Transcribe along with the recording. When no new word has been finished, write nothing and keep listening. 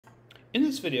In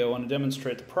this video, I want to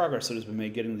demonstrate the progress that has been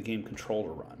made getting the game Control to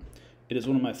run. It is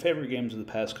one of my favorite games of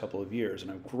the past couple of years, and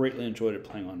I've greatly enjoyed it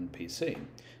playing on PC.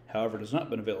 However, it has not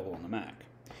been available on the Mac.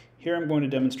 Here I'm going to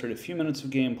demonstrate a few minutes of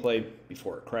gameplay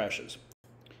before it crashes.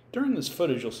 During this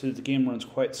footage, you'll see that the game runs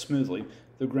quite smoothly,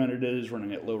 though granted it is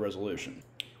running at low resolution.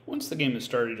 Once the game is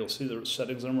started, you'll see the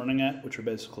settings I'm running at, which are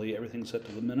basically everything set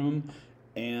to the minimum,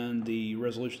 and the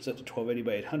resolution set to 1280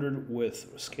 by 800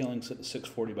 with scaling set to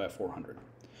 640 by 400.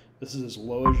 This is as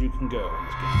low as you can go in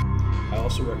this game. I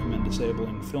also recommend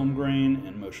disabling film grain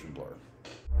and motion blur.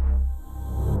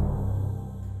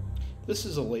 This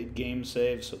is a late game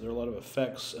save, so there are a lot of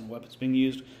effects and weapons being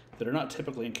used that are not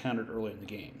typically encountered early in the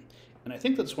game. And I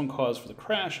think that's one cause for the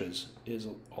crashes is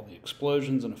all the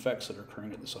explosions and effects that are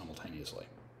occurring at this simultaneously.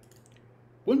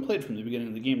 When played from the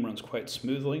beginning, the game runs quite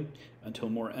smoothly until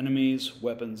more enemies,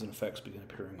 weapons, and effects begin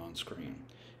appearing on screen.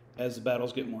 As the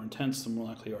battles get more intense, the more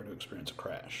likely you are to experience a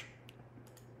crash.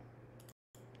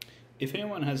 If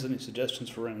anyone has any suggestions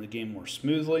for running the game more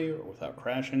smoothly or without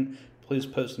crashing, please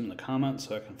post them in the comments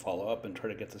so I can follow up and try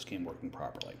to get this game working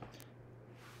properly.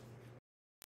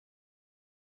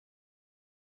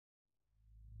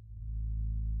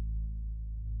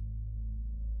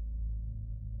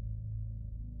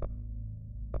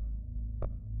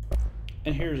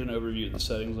 And here's an overview of the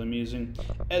settings I'm using.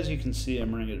 As you can see,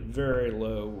 I'm running at very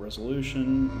low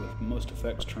resolution with most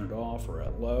effects turned off or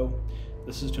at low.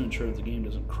 This is to ensure that the game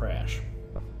doesn't crash.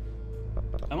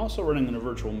 I'm also running on a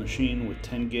virtual machine with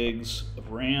 10 gigs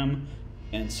of RAM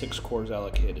and 6 cores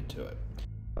allocated to it.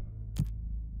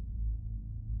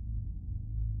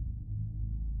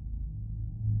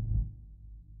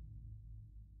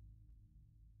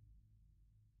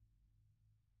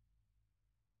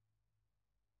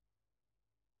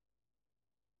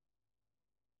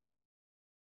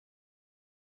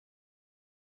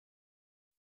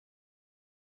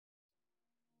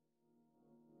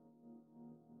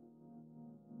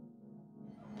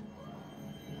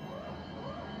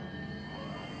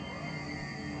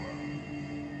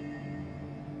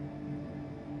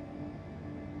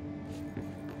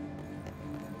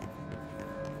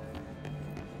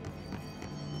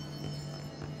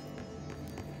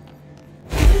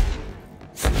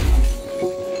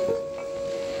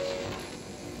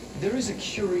 There is a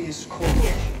curious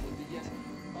correlation with the yet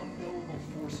unknowable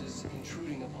forces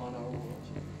intruding upon our world,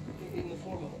 in the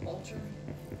form of altered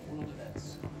world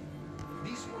events.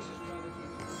 These forces try to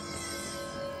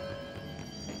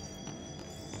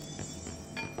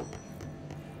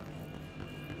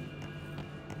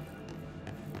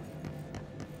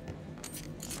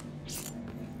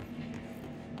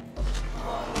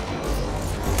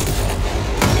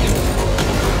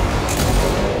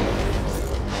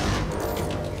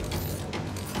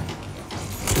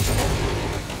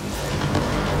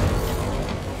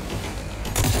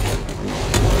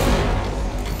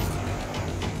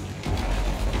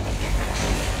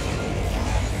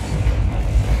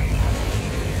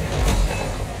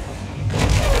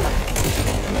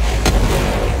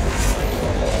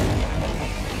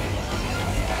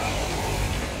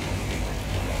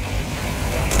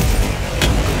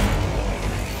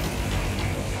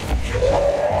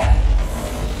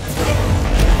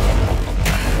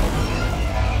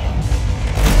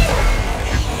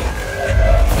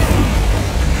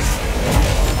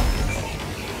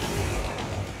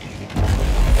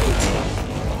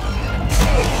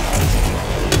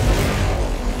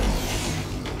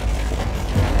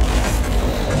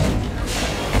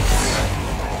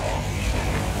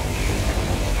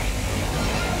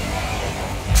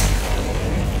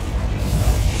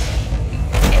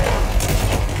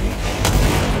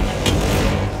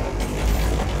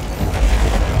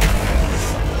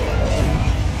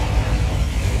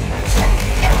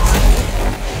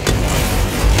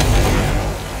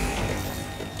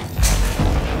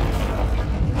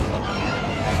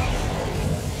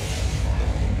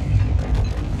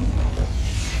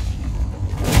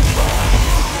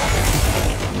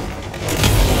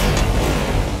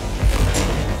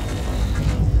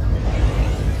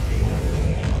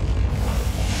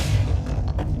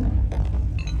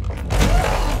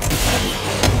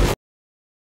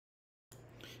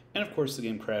And of course the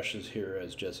game crashes here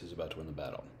as Jesse's about to win the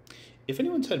battle. If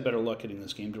anyone's had better luck getting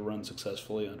this game to run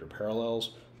successfully under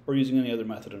Parallels or using any other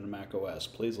method under macOS,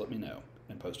 please let me know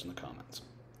and post in the comments.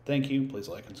 Thank you, please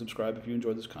like and subscribe if you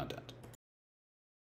enjoyed this content.